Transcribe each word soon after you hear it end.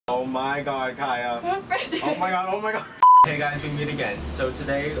Oh my god, Kaya. Frederic. Oh my god, oh my god. Hey guys, we meet again. So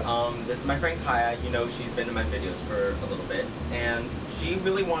today, this is my friend Kaya. You know, she's been in my videos for a little bit, and she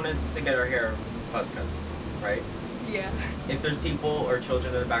really wanted to get her hair buzz cut, right? Yeah. If there's people or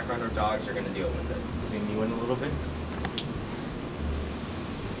children in the background or dogs, you're gonna deal with it. Zoom you in a little bit.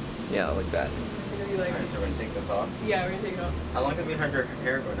 Yeah, like that. Alright, so we're gonna take this off. Yeah, we're gonna take it off. How long have you had your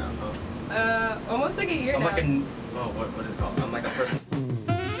hair go down, huh? Almost like a year I'm now. like what is it called? I'm like a person.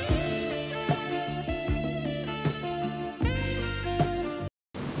 I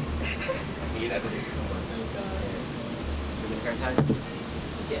hate editing so much. Oh god. You get hair ties?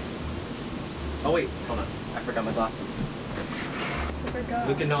 Yeah. Oh wait, hold on. I forgot my glasses. I forgot.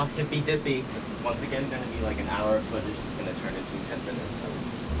 Looking all hippy dippy. This is once again gonna be like an hour of footage that's gonna turn into 10 minutes at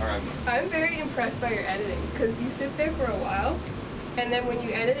least. Alright. I'm very impressed by your editing because you sit there for a while and then when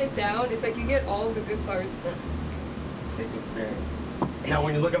you edit it down, it's like you get all the good parts. Take the experience. Now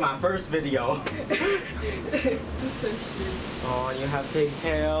when you look at my first video. This is so cute. Oh, you have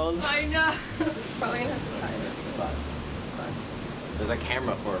pigtails. I know. Probably gonna have to tie this. This spot. This spot. There's a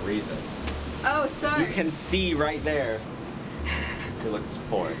camera for a reason. Oh, sorry. You can see right there. You look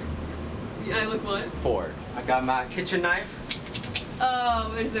forward. I look what? Forward. I got my kitchen knife.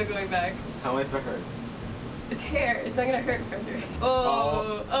 Oh, there's no going back. Just tell me if it hurts. It's hair. It's not gonna hurt, Frederic.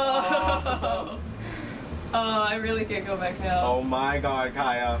 Oh. Oh. Oh, I really can't go back now. Oh my god,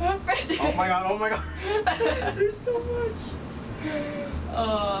 Kaya. Frederic. Oh my god, oh my god. There's so much.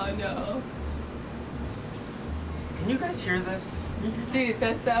 Oh, no. Can you guys hear this? Dude,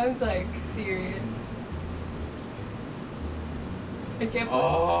 that sounds like serious. I can't believe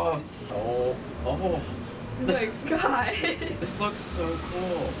Oh, so. Oh. my god. This looks so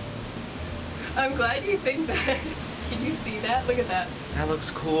cool. I'm glad you think that. Can you see that? Look at that. That looks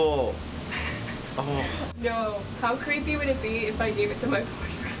cool. Oh. No. How creepy would it be if I gave it to my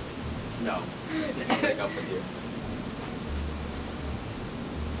boyfriend? No. I'll break up with you.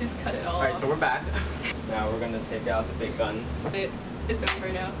 Just cut it all Alright, off. so we're back. Now we're gonna take out the big guns. It's over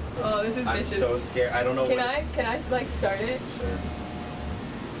now. Oh, this is I'm vicious. so scared. I don't know Can I like start it? Sure.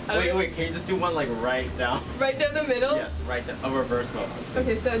 Wait, can you just do one like right down? Right down the middle? Yes, right down. A reverse mode.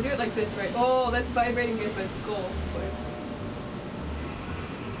 Okay, so do it like this, right? Oh, that's vibrating against my skull.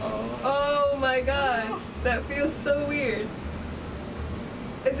 Oh my god. That feels so weird.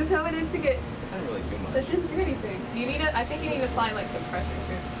 Is this how it is to get... It doesn't really do much. That didn't do anything. You need to... I think you need to apply like some pressure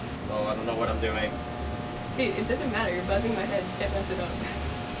too. Oh, I don't know what I'm doing. Dude, it doesn't matter. You're buzzing my head. Can't mess it up.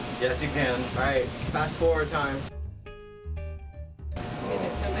 Yes, you can. Alright, fast forward time.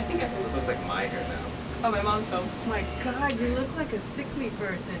 I think I heard This looks like my hair now. Oh, my mom's home. Oh my god, you look like a sickly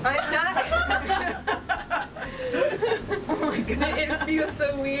person. I'm not. Oh my god. It feels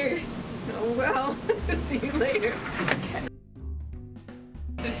so weird. Oh well, see you later. Okay.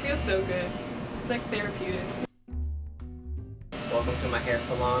 This feels so good. It's like therapeutic. Welcome to my hair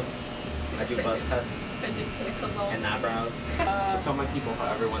salon. I do buzz cuts Fredric's hair salon. and eyebrows. So tell my people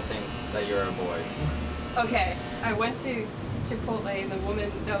how everyone thinks that you're a boy. Okay, I went to Chipotle and the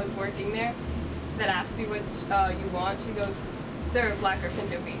woman that was working there that asked you what you want, she goes, serve black or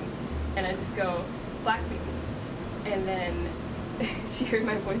pinto beans. And I just go, black beans. And then she heard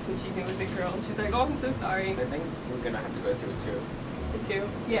my voice and she knew it was a girl. And she's like, oh, I'm so sorry. I think we're gonna have to go to a 2. The 2?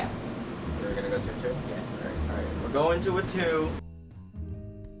 Yeah. We're gonna go to a 2? Yeah. Alright. We're going to a 2.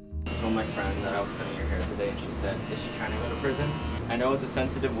 I told my friend that I was cutting her hair today and she said, is she trying to go to prison? I know it's a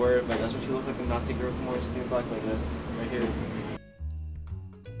sensitive word, but doesn't she look like a Nazi girl from Orange is the New Black like this? Right here.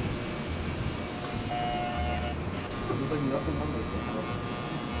 There's like nothing on this somehow.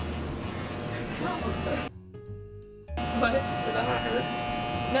 What? Did that not hurt?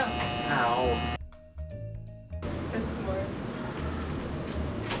 No. Ow. That's smart.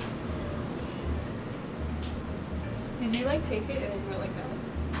 Did you like take it and then you went like that?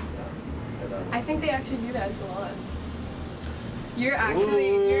 I think they actually do that in salons. You're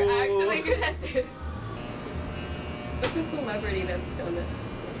actually good at this. What's a celebrity that's done this?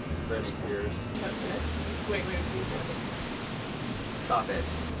 Britney Spears. Not this. Wait, please. Stop it.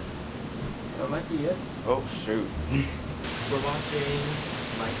 That might be it. Oh, shoot. We're watching.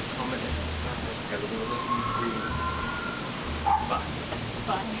 Like, comment, and subscribe. Everyone listen. Bye.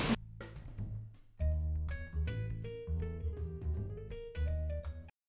 Bye.